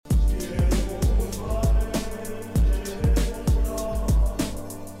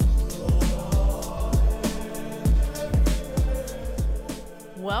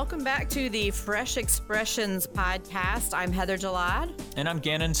Welcome back to the Fresh Expressions podcast. I'm Heather Jalad. And I'm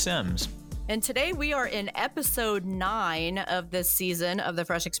Gannon Sims. And today we are in episode 9 of this season of the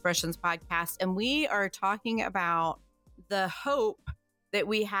Fresh Expressions podcast. And we are talking about the hope that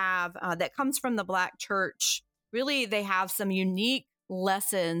we have that comes from the Black church. Really, they have some unique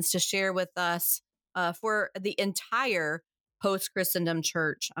lessons to share with us for the entire Post-Christendom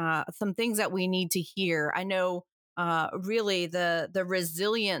church. Some things that we need to hear. I know really the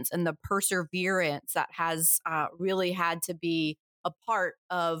resilience and the perseverance that has really had to be a part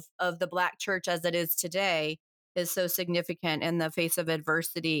of the Black church as it is today is so significant in the face of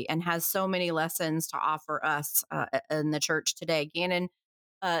adversity and has so many lessons to offer us in the church today. Gannon,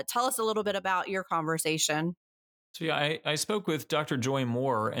 tell us a little bit about your conversation. So yeah, I spoke with Dr. Jittaun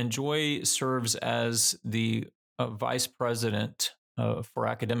Moore, and Joy serves as the vice president for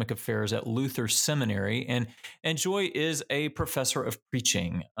academic affairs at Luther Seminary, and Joy is a professor of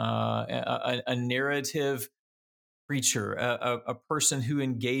preaching, a narrative preacher, a person who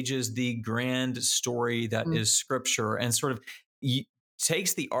engages the grand story that is Scripture and sort of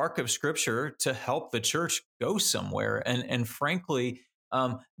takes the arc of Scripture to help the church go somewhere. And frankly,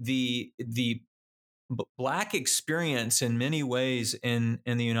 the Black experience in many ways in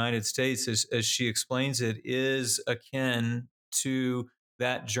the United States, as she explains it, is akin to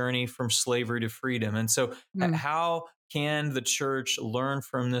that journey from slavery to freedom. And so how can the church learn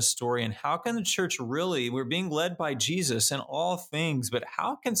from this story? And how can the church really, we're being led by Jesus in all things, but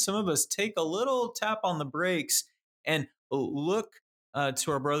how can some of us take a little tap on the brakes and look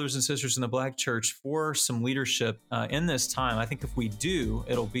to our brothers and sisters in the Black church for some leadership in this time? I think if we do,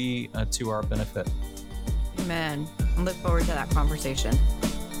 it'll be to our benefit. Amen. I look forward to that conversation.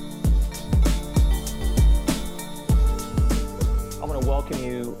 I want to welcome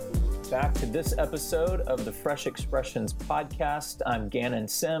you back to this episode of the Fresh Expressions podcast. I'm Gannon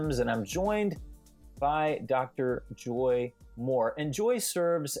Sims, and I'm joined by Dr. Jittaun Moore. And Joy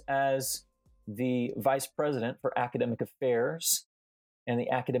serves as the vice president for academic affairs and the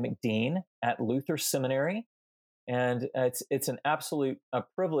academic dean at Luther Seminary. And it's an absolute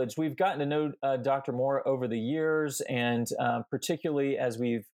privilege. We've gotten to know Dr. Moore over the years, and particularly as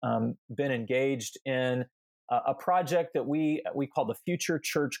we've been engaged in a project that we call the Future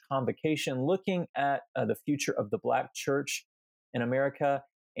Church Convocation, looking at the future of the Black church in America.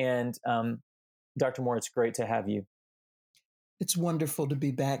 And Dr. Moore, it's great to have you. It's wonderful to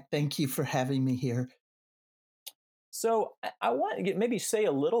be back. Thank you for having me here. So I want to maybe say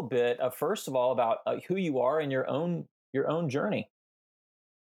a little bit, first of all, about who you are and your own journey.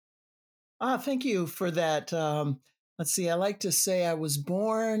 Thank you for that. Let's see. I like to say I was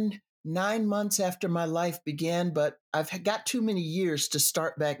born 9 months after my life began, but I've got too many years to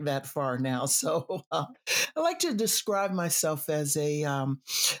start back that far now. So I like to describe myself as an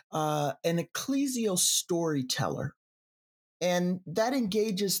ecclesial storyteller. And that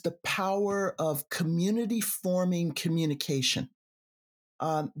engages the power of community-forming communication.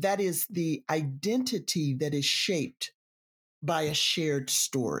 That is the identity that is shaped by a shared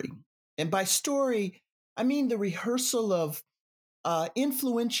story. And by story, I mean the rehearsal of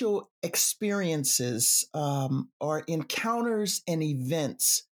influential experiences or encounters and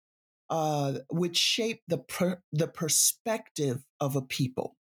events which shape the perspective of a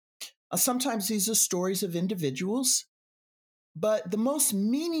people. Sometimes these are stories of individuals, but the most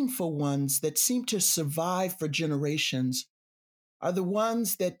meaningful ones that seem to survive for generations are the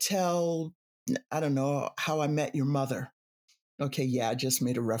ones that tell, I don't know, How I Met Your Mother. Okay, yeah, I just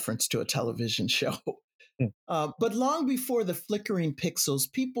made a reference to a television show. But long before the flickering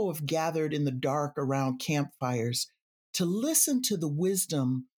pixels, people have gathered in the dark around campfires to listen to the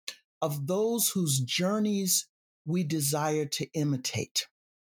wisdom of those whose journeys we desire to imitate.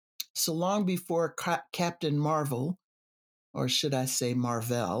 So long before Captain Marvel, or should I say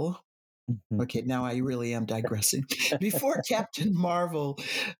Marvel? Okay, now I really am digressing. Before Captain Marvel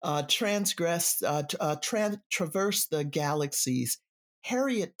traversed the galaxies,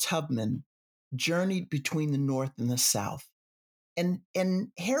 Harriet Tubman journeyed between the North and the South. And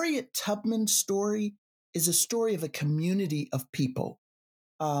Harriet Tubman's story is a story of a community of people.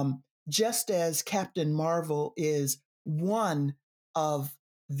 Just as Captain Marvel is one of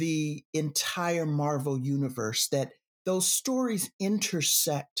the entire Marvel universe, that those stories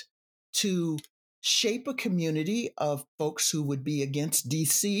intersect to shape a community of folks who would be against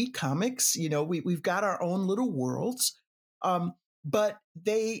DC Comics. You know, we've got our own little worlds, but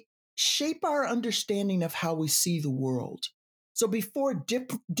they shape our understanding of how we see the world. So before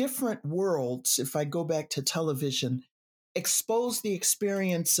different worlds, if I go back to television, expose the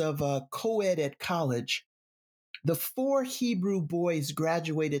experience of a co-ed at college, The 4 Hebrew boys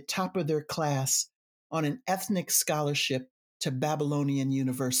graduated top of their class on an ethnic scholarship to Babylonian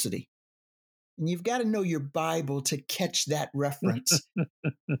University. And you've got to know your Bible to catch that reference.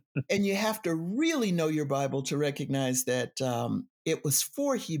 And you have to really know your Bible to recognize that it was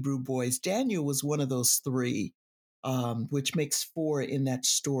 4 Hebrew boys. Daniel was one of those 3, which makes 4 in that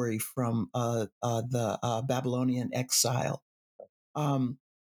story from the Babylonian exile. And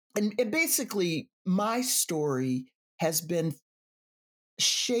basically, my story has been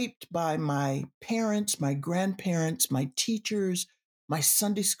shaped by my parents, my grandparents, my teachers, my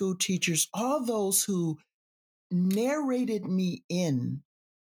Sunday school teachers, all those who narrated me in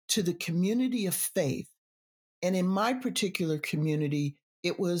to the community of faith. And in my particular community,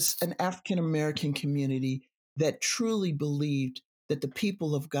 it was an African American community that truly believed that the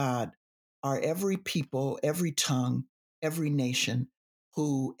people of God are every people, every tongue, every nation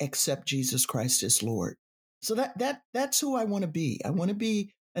who accept Jesus Christ as Lord. So that's who I want to be. I want to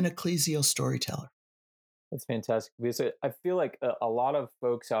be an ecclesial storyteller. That's fantastic, because I feel like a lot of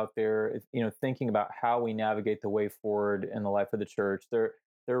folks out there, thinking about how we navigate the way forward in the life of the church, they're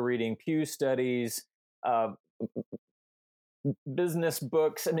reading Pew studies, business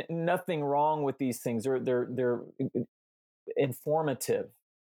books. I mean, nothing wrong with these things. They're informative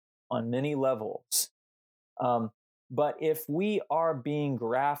on many levels. But if we are being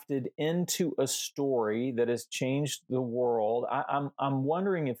grafted into a story that has changed the world, I'm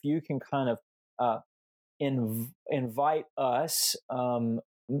wondering if you can kind of invite us,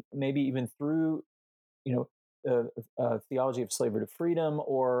 maybe even through theology of slavery to freedom,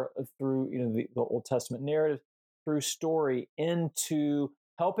 or through the Old Testament narrative, through story, into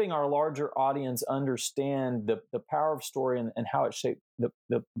helping our larger audience understand the power of story and how it shaped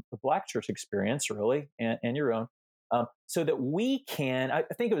the Black church experience, really, and your own. So that we can, I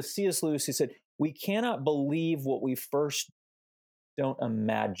think it was C.S. Lewis who said, we cannot believe what we first don't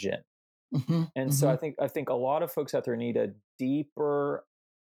imagine. Mm-hmm, And so I think a lot of folks out there need a deeper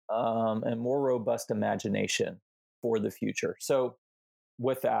and more robust imagination for the future. So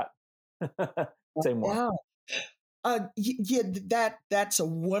with that, say more. Yeah. That's a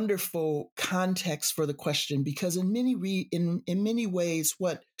wonderful context for the question, because in many ways,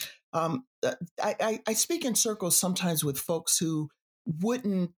 what I speak in circles sometimes with folks who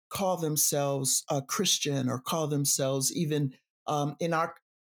wouldn't call themselves a Christian or call themselves even in our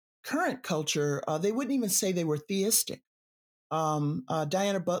current culture, they wouldn't even say they were theistic.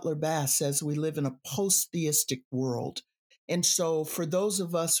 Diana Butler Bass says we live in a post-theistic world. And so for those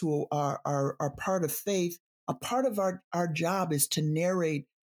of us who are part of faith, a part of our job is to narrate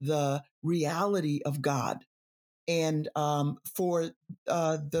the reality of God. And for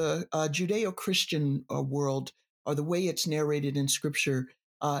the Judeo-Christian world, or the way it's narrated in Scripture,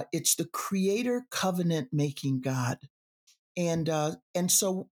 it's the creator covenant-making God. And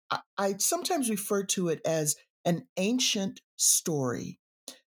so I sometimes refer to it as an ancient story.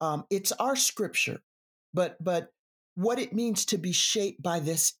 It's our scripture, but what it means to be shaped by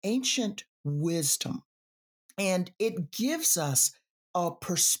this ancient wisdom. And it gives us a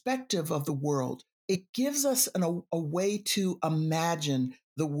perspective of the world. It gives us a way to imagine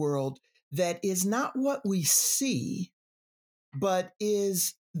the world that is not what we see, but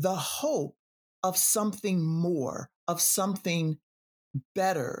is the hope of something more, of something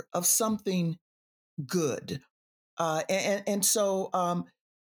better, of something good. So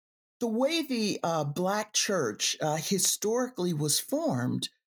the way the Black church historically was formed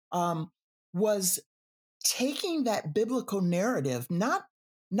was taking that biblical narrative, not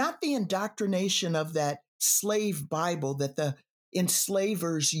the indoctrination of that slave Bible that the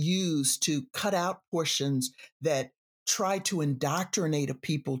enslavers used to cut out portions that try to indoctrinate a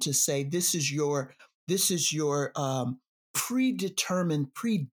people to say this is your predetermined,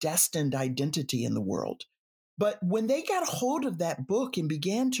 predestined identity in the world. But when they got a hold of that book and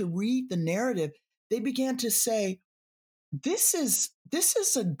began to read the narrative, they began to say, this is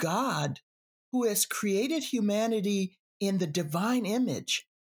a God who has created humanity in the divine image.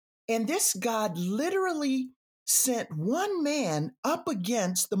 And this God literally sent one man up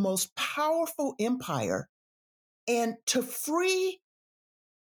against the most powerful empire, and to free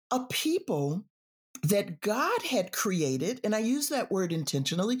a people that God had created. And I use that word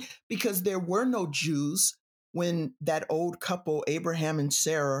intentionally because there were no Jews when that old couple, Abraham and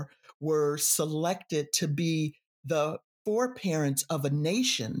Sarah, were selected to be the foreparents of a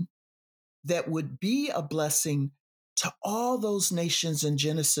nation that would be a blessing to all those nations in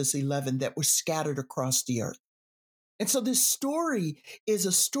Genesis 11 that were scattered across the earth. And so this story is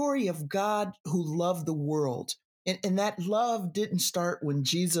a story of God who loved the world. And that love didn't start when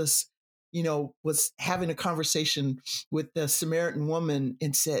Jesus was having a conversation with the Samaritan woman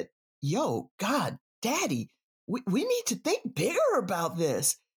and said, yo, God, Daddy, we need to think bigger about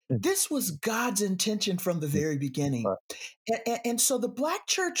this. This was God's intention from the very beginning. And so the Black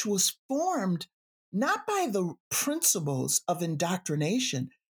church was formed not by the principles of indoctrination,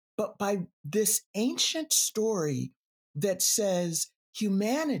 but by this ancient story that says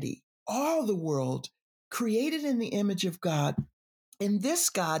humanity, all the world, created in the image of God. And this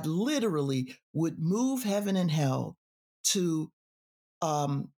God literally would move heaven and hell to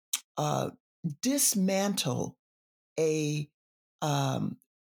dismantle a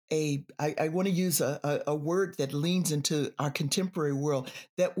I want to use a word that leans into our contemporary world,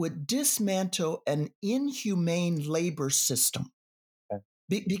 that would dismantle an inhumane labor system.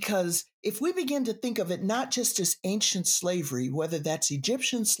 Because if we begin to think of it not just as ancient slavery, whether that's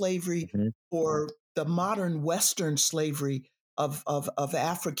Egyptian slavery or the modern Western slavery of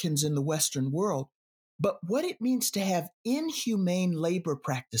Africans in the Western world, but what it means to have inhumane labor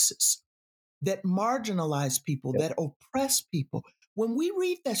practices that marginalize people, that oppress people. When we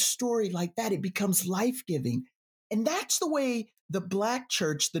read that story like that, it becomes life-giving. And that's the way the Black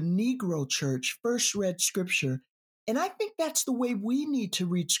church, the Negro church, first read Scripture. And I think that's the way we need to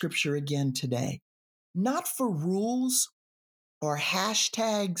read Scripture again today. Not for rules or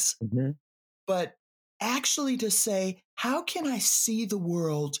hashtags, but actually to say, how can I see the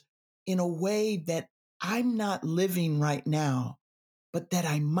world in a way that I'm not living right now, but that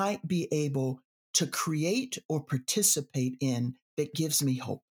I might be able to create or participate in, that gives me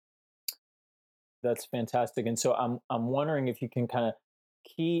hope? That's fantastic. And so I'm wondering if you can kind of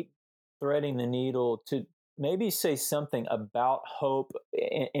keep threading the needle to maybe say something about hope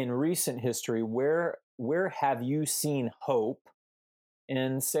in recent history. Where have you seen hope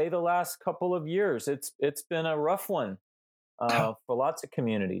in, say, the last couple of years? It's been a rough one for lots of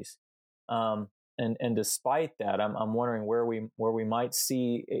communities. And despite that, I'm wondering where we might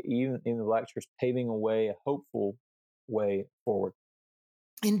see even in the Black church paving a way, a hopeful way forward.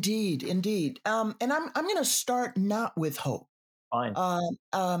 Indeed. And I'm going to start not with hope. Fine.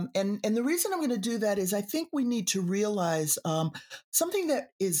 And the reason I'm going to do that is I think we need to realize something that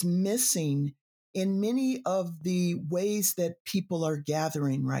is missing in many of the ways that people are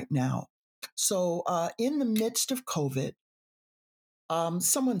gathering right now. So in the midst of COVID,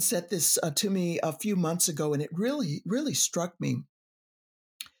 someone said this to me a few months ago, and it really, really struck me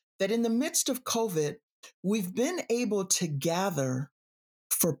that in the midst of COVID, we've been able to gather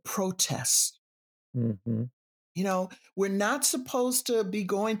for protest. We're not supposed to be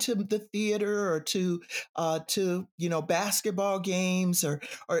going to the theater or to basketball games or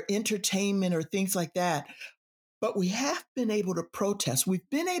entertainment or things like that. But we have been able to protest. We've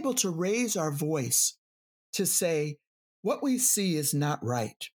been able to raise our voice to say, what we see is not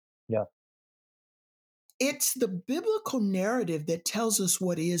right. Yeah. It's the biblical narrative that tells us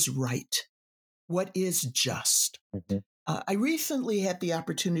what is right, what is just. I recently had the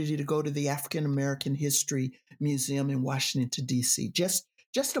opportunity to go to the African American History Museum in Washington, D.C., just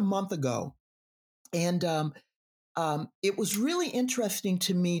a month ago. And it was really interesting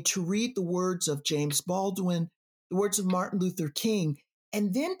to me to read the words of James Baldwin, the words of Martin Luther King,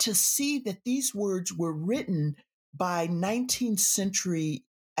 and then to see that these words were written by 19th century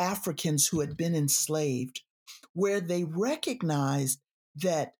Africans who had been enslaved, where they recognized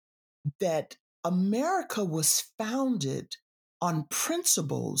that America was founded on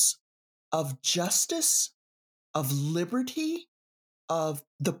principles of justice, of liberty, of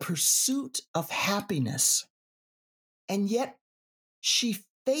the pursuit of happiness. And yet she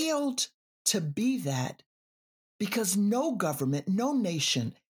failed to be that because no government, no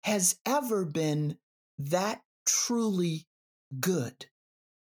nation has ever been that truly good.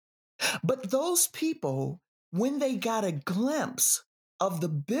 But those people, when they got a glimpse of the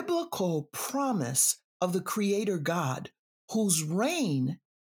biblical promise of the Creator God, whose reign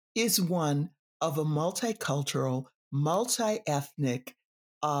is one of a multicultural, multi-ethnic,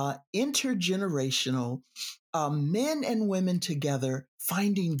 intergenerational, men and women together,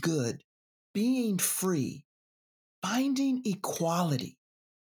 finding good, being free, finding equality,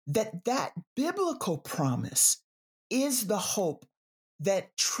 that biblical promise is the hope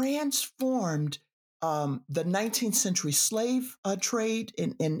that transformed the 19th century slave trade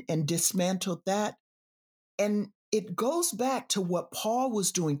and dismantled that. And it goes back to what Paul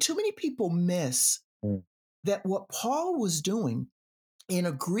was doing. Too many people miss that what Paul was doing in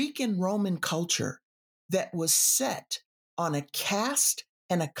a Greek and Roman culture that was set on a caste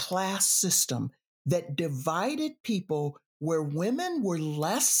and a class system that divided people, where women were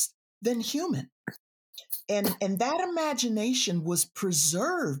less than human. And that imagination was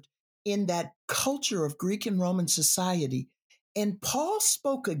preserved in that culture of Greek and Roman society. And Paul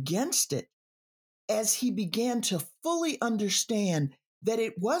spoke against it as he began to fully understand that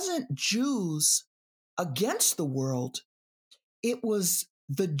it wasn't Jews against the world, it was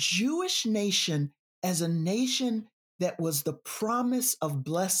the Jewish nation as a nation that was the promise of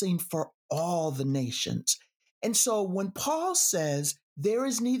blessing for all the nations. And so when Paul says, there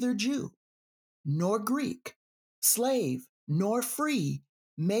is neither Jew nor Greek, slave nor free,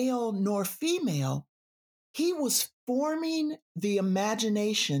 male nor female, he was forming the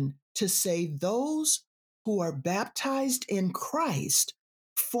imagination to say those who are baptized in Christ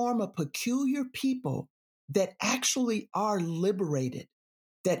form a peculiar people that actually are liberated,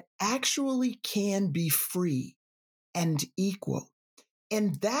 that actually can be free and equal.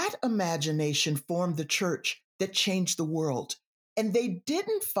 And that imagination formed the church that changed the world. And they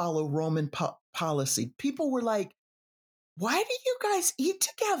didn't follow Roman policy. People were like, why do you guys eat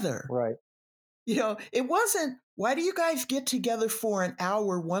together? Right. It wasn't, why do you guys get together for an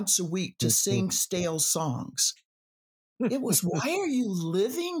hour once a week to sing stale songs? It was, why are you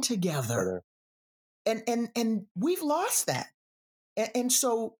living together? And we've lost that. And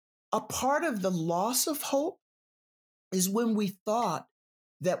so a part of the loss of hope is when we thought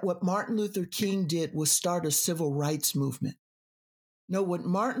that what Martin Luther King did was start a civil rights movement. No, what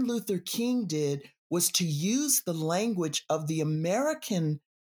Martin Luther King did was to use the language of the American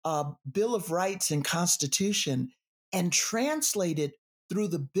Bill of Rights and Constitution and translate it through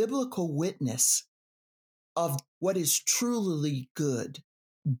the biblical witness of what is truly good,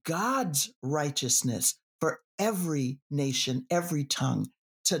 God's righteousness for every nation, every tongue,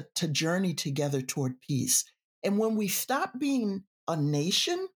 to journey together toward peace. And when we stop being a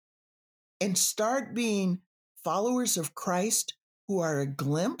nation and start being followers of Christ who are a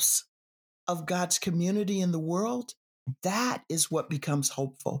glimpse of God's community in the world, that is what becomes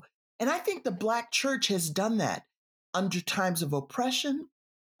hopeful. And I think the Black church has done that under times of oppression,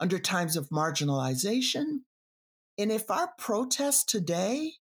 under times of marginalization. And if our protests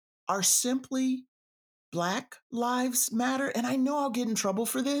today are simply Black Lives Matter, and I know I'll get in trouble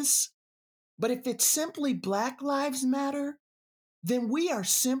for this, but if it's simply Black Lives Matter, then we are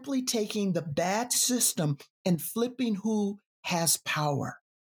simply taking the bad system and flipping who has power.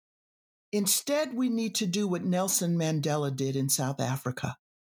 Instead, we need to do what Nelson Mandela did in South Africa,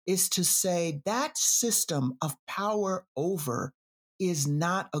 is to say that system of power over is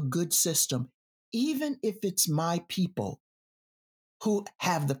not a good system, even if it's my people who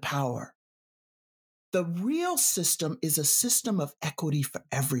have the power. The real system is a system of equity for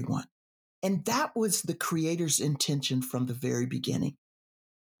everyone. And that was the Creator's intention from the very beginning.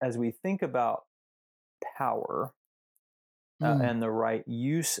 As we think about power and the right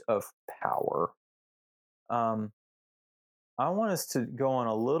use of power, I want us to go on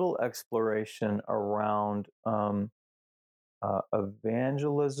a little exploration around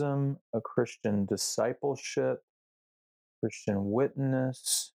evangelism, a Christian discipleship, Christian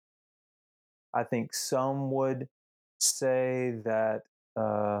witness. I think some would say that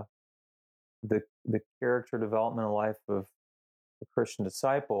the character development and life of a Christian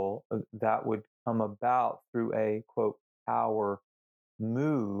disciple that would come about through a quote power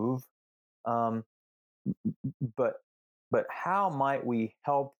move, but how might we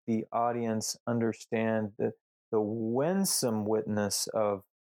help the audience understand the winsome witness of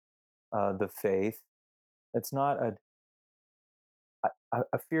the faith? It's not a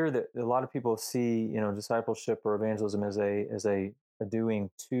I fear that a lot of people see, discipleship or evangelism as a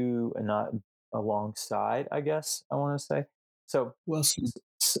doing to and not alongside, I guess I want to say. So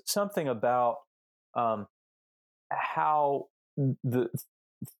something about how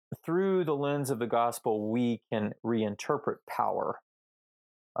through the lens of the gospel we can reinterpret power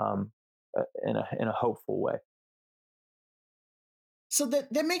in a hopeful way. So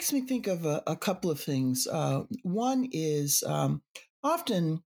that makes me think of a couple of things. One is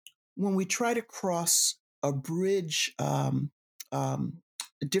often when we try to cross a bridge,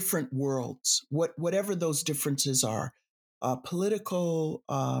 different worlds, whatever those differences are, political,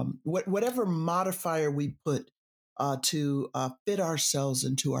 whatever modifier we put to fit ourselves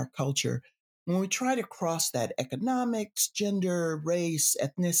into our culture, when we try to cross that economics, gender, race,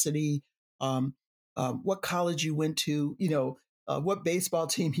 ethnicity, what college you went to, what baseball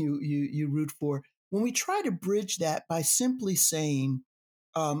team you root for. When we try to bridge that by simply saying,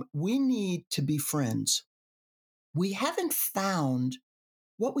 we need to be friends, we haven't found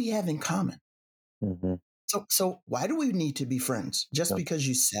what we have in common. Mm-hmm. So why do we need to be friends? Just because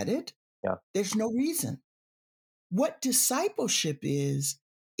you said it? Yeah. There's no reason. What discipleship is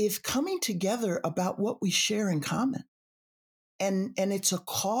coming together about what we share in common. And it's a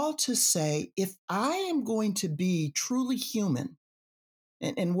call to say, if I am going to be truly human,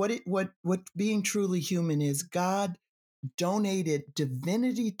 and what being truly human is, God donated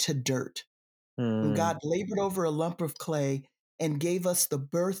divinity to dirt. When God labored over a lump of clay and gave us the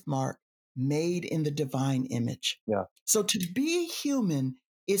birthmark made in the divine image. Yeah. So to be human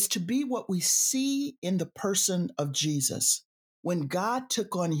is to be what we see in the person of Jesus when God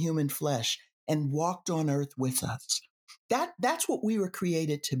took on human flesh and walked on earth with us. That's what we were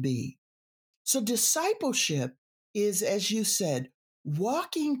created to be. So discipleship is, as you said,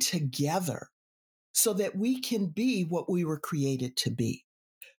 walking together so that we can be what we were created to be.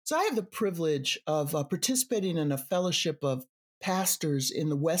 So I have the privilege of participating in a fellowship of pastors in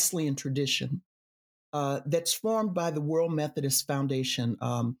the Wesleyan tradition that's formed by the World Methodist Foundation,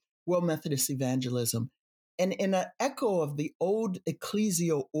 World Methodist Evangelism. And in an echo of the old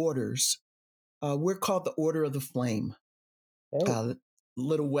ecclesial orders, we're called the Order of the Flame.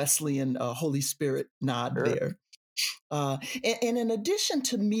 Little Wesleyan Holy Spirit nod there. And in addition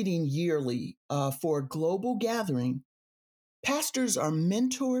to meeting yearly for a global gathering, pastors are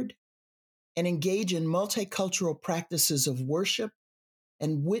mentored and engage in multicultural practices of worship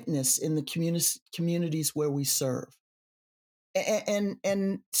and witness in the communities where we serve.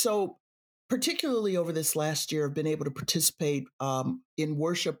 And so, particularly over this last year, I've been able to participate in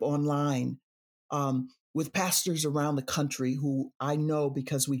worship online with pastors around the country who I know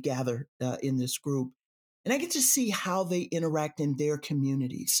because we gather in this group. And I get to see how they interact in their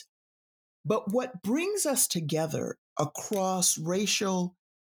communities. But what brings us together across racial,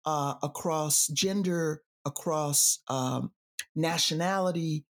 across gender, across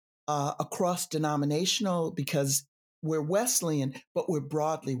nationality, across denominational, because we're Wesleyan, but we're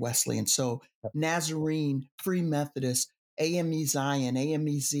broadly Wesleyan. So Nazarene, Free Methodist, AME Zion,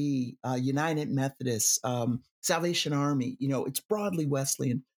 AMEZ, United Methodist, Salvation Army, it's broadly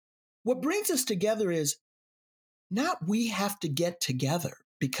Wesleyan. What brings us together is not we have to get together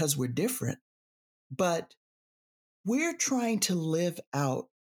because we're different, but we're trying to live out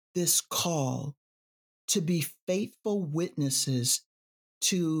this call to be faithful witnesses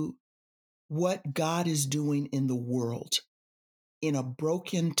to what God is doing in the world in a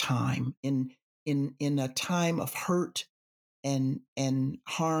broken time, in a time of hurt and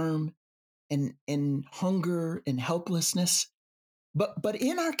harm and hunger and helplessness. But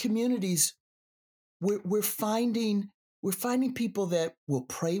in our communities, we're finding people that will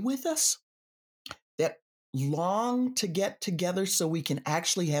pray with us, that long to get together so we can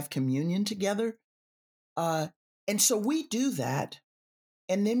actually have communion together. And so we do that.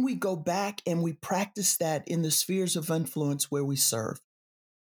 And then we go back and we practice that in the spheres of influence where we serve.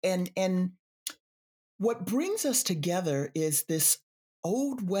 And what brings us together is this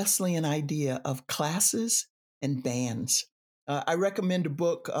old Wesleyan idea of classes and bands. I recommend a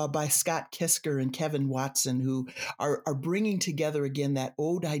book by Scott Kisker and Kevin Watson, who are bringing together again that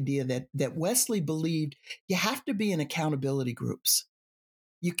old idea that Wesley believed you have to be in accountability groups.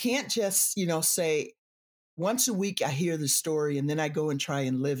 You can't just, say, once a week I hear the story and then I go and try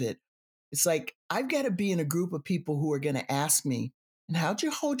and live it. It's like, I've got to be in a group of people who are going to ask me, and how'd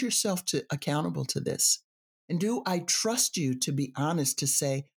you hold yourself accountable to this? And do I trust you to be honest to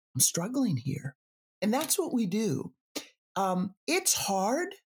say, I'm struggling here? And that's what we do. It's hard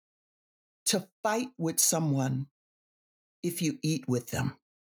to fight with someone if you eat with them.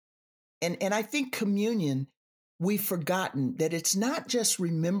 And I think communion, we've forgotten that it's not just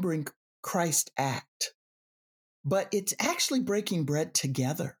remembering Christ's act, but it's actually breaking bread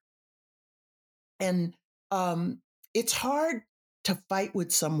together. And it's hard to fight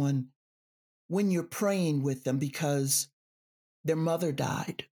with someone when you're praying with them because their mother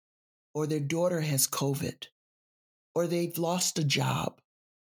died, or their daughter has COVID, or they've lost a job,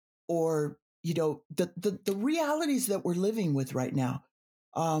 or, the realities that we're living with right now.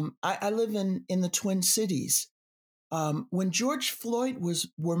 I live in the Twin Cities. When George Floyd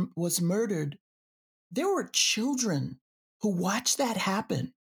was murdered, there were children who watched that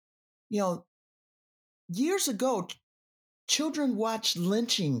happen. Years ago, children watched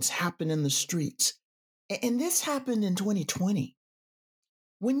lynchings happen in the streets. And this happened in 2020.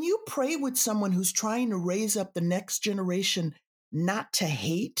 When you pray with someone who's trying to raise up the next generation not to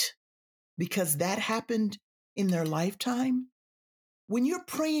hate, because that happened in their lifetime, when you're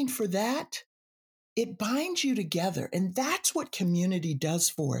praying for that, it binds you together. And that's what community does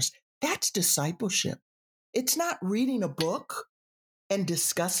for us. That's discipleship. It's not reading a book and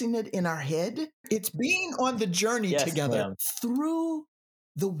discussing it in our head. It's being on the journey together through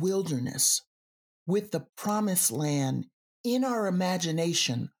the wilderness with the promised land in our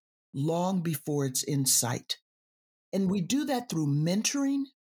imagination long before it's in sight. And we do that through mentoring,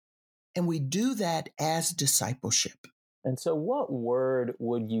 and we do that as discipleship. And so, what word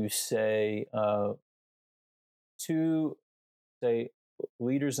would you say to, say,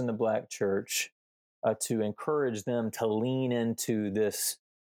 leaders in the Black church to encourage them to lean into this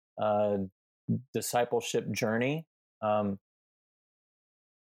uh, discipleship journey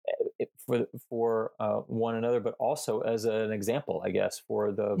for one another, but also as an example, I guess,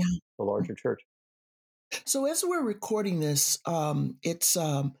 for the larger church? So as we're recording this, it's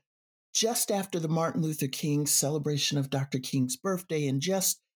just after the Martin Luther King celebration of Dr. King's birthday and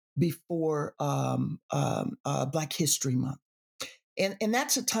just before Black History Month. And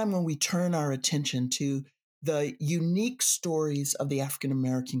that's a time when we turn our attention to the unique stories of the African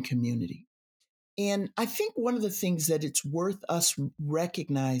American community. And I think one of the things that it's worth us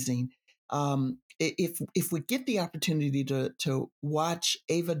recognizing, if we get the opportunity to watch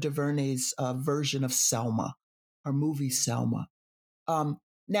Ava DuVernay's version of Selma, her movie Selma.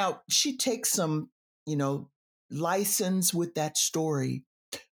 Now she takes some, license with that story,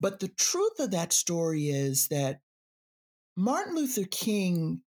 but the truth of that story is that Martin Luther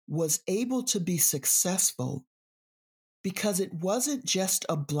King was able to be successful because it wasn't just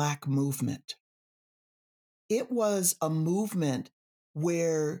a Black movement. It was a movement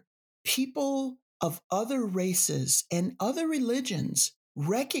where people of other races and other religions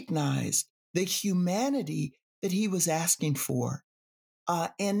recognized the humanity that he was asking for,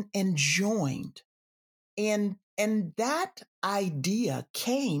 and joined. And that idea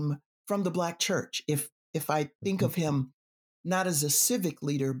came from the Black church. If I think of him not as a civic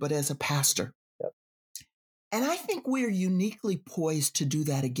leader, but as a pastor. Yep. And I think we're uniquely poised to do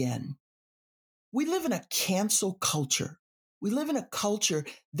that again. We live in a cancel culture. We live in a culture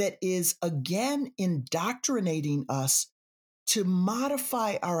that is again indoctrinating us to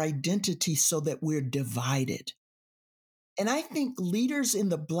modify our identity so that we're divided. And I think leaders in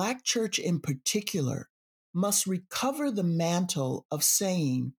the Black church in particular must recover the mantle of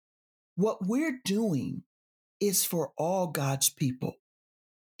saying, what we're doing is for all God's people.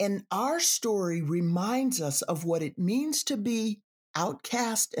 And our story reminds us of what it means to be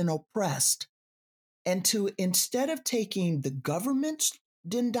outcast and oppressed, and to, instead of taking the government's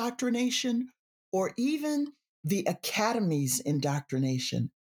indoctrination or even the academy's indoctrination,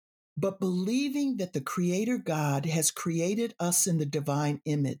 but believing that the Creator God has created us in the divine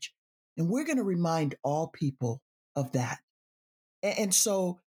image. And we're going to remind all people of that. And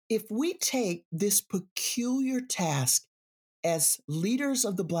so if we take this peculiar task as leaders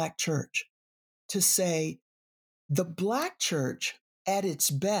of the Black church to say, the Black church at its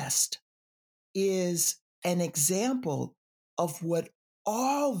best is an example of what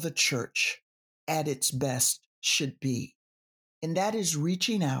all the church at its best should be. And that is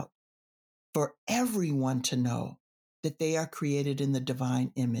reaching out for everyone to know that they are created in the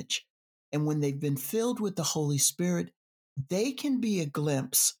divine image. And when they've been filled with the Holy Spirit, they can be a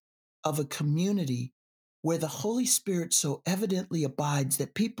glimpse of a community where the Holy Spirit so evidently abides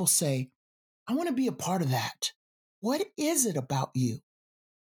that people say, I want to be a part of that. What is it about you?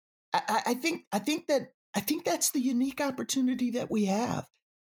 I think that's the unique opportunity that we have.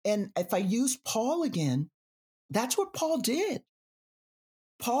 And if I use Paul again, that's what Paul did.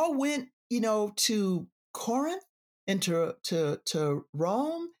 Paul went, to Corinth and to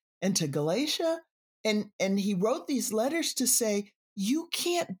Rome and to Galatia, and he wrote these letters to say, you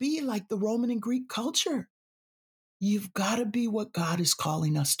can't be like the Roman and Greek culture. You've got to be what God is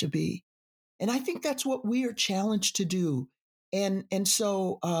calling us to be. And I think that's what we are challenged to do. And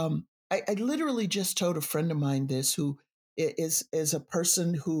so I literally just told a friend of mine this, who is a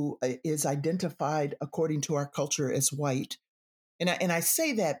person who is identified according to our culture as white. And I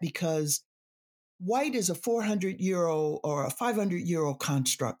say that because white is a 400-year-old or a 500-year-old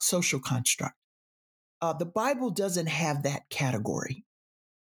construct, social construct. The Bible doesn't have that category.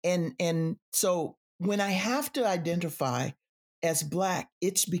 And so when I have to identify as Black,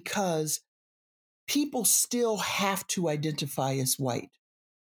 it's because people still have to identify as white.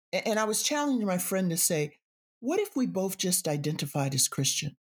 And I was challenging my friend to say, what if we both just identified as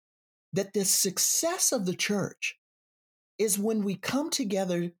Christian? That the success of the church is when we come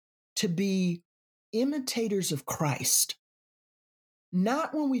together to be imitators of Christ,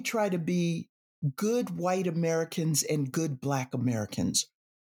 not when we try to be good white Americans and good Black Americans,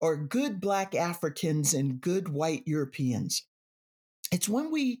 or good Black Africans and good white Europeans. It's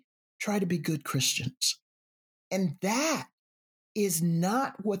when we try to be good Christians. And that is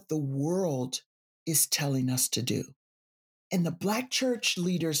not what the world is telling us to do. And the Black church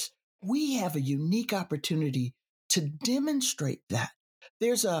leaders, we have a unique opportunity to demonstrate that.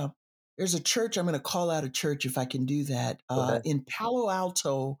 There's a There's a church, I'm going to call out a church if I can do that, in Palo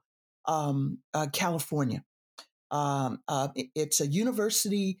Alto, California. It's a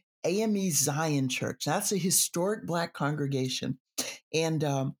University AME Zion Church. That's a historic Black congregation.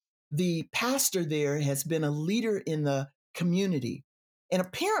 And the pastor there has been a leader in the community. And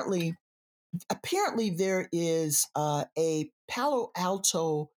apparently there is a Palo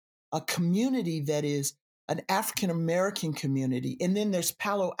Alto a community that is an African-American community. And then there's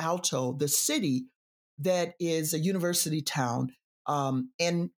Palo Alto, the city, that is a university town.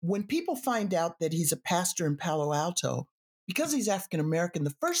 And when people find out that he's a pastor in Palo Alto, because he's African-American,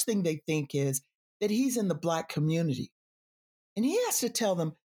 the first thing they think is that he's in the Black community. And he has to tell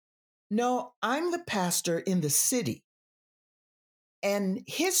them, no, I'm the pastor in the city. And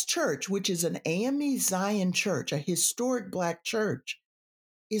his church, which is an AME Zion church, a historic Black church,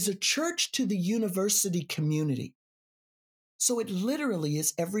 is a church to the university community. So it literally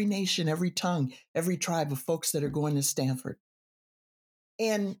is every nation, every tongue, every tribe of folks that are going to Stanford.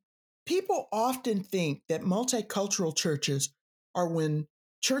 And people often think that multicultural churches are when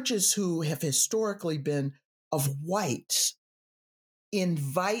churches who have historically been of whites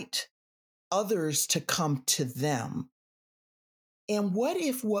invite others to come to them. And what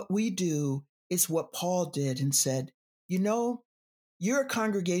if what we do is what Paul did and said, you know, you're a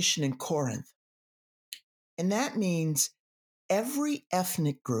congregation in Corinth. And that means every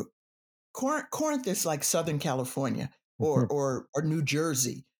ethnic group. Corinth is like Southern California or New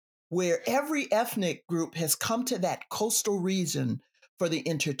Jersey, where every ethnic group has come to that coastal region for the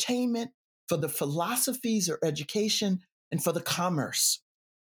entertainment, for the philosophies or education, and for the commerce.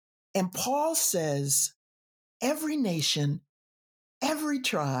 And Paul says, every nation, every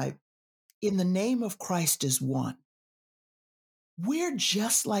tribe, in the name of Christ is one. We're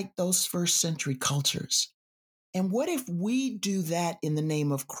just like those first century cultures. And what if we do that in the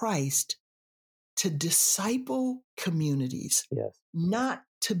name of Christ to disciple communities, not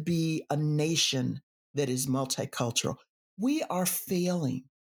to be a nation that is multicultural? We are failing.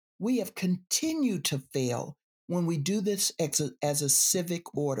 We have continued to fail when we do this as a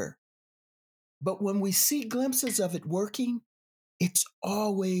civic order. But when we see glimpses of it working, it's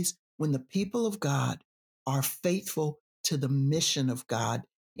always when the people of God are faithful to the mission of God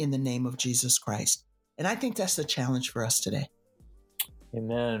in the name of Jesus Christ. And I think that's the challenge for us today.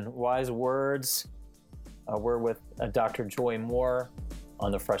 Amen. Wise words. We're with Dr. Joy Moore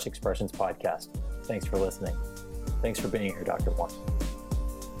on the Fresh Expressions podcast. Thanks for listening. Thanks for being here, Dr. Moore.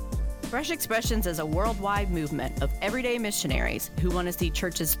 Fresh Expressions is a worldwide movement of everyday missionaries who want to see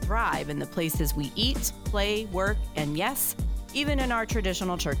churches thrive in the places we eat, play, work, and yes, even in our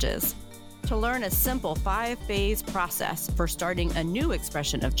traditional churches. To learn a simple 5-phase process for starting a new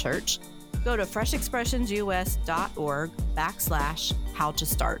expression of church, go to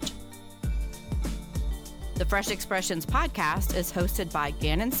freshexpressionsus.org/how-to-start. The Fresh Expressions podcast is hosted by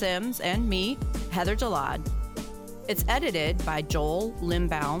Gannon Sims and me, Heather Jalad. It's edited by Joel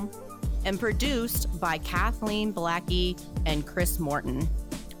Limbaum and produced by Kathleen Blackie and Chris Morton.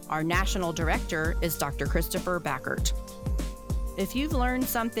 Our national director is Dr. Christopher Backert. If you've learned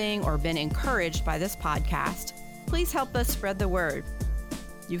something or been encouraged by this podcast, please help us spread the word.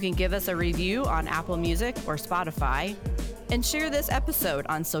 You can give us a review on Apple Music or Spotify and share this episode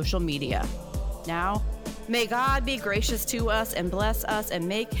on social media. Now, may God be gracious to us and bless us and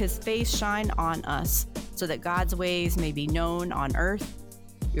make his face shine on us so that God's ways may be known on earth,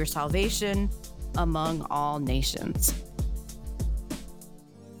 your salvation among all nations.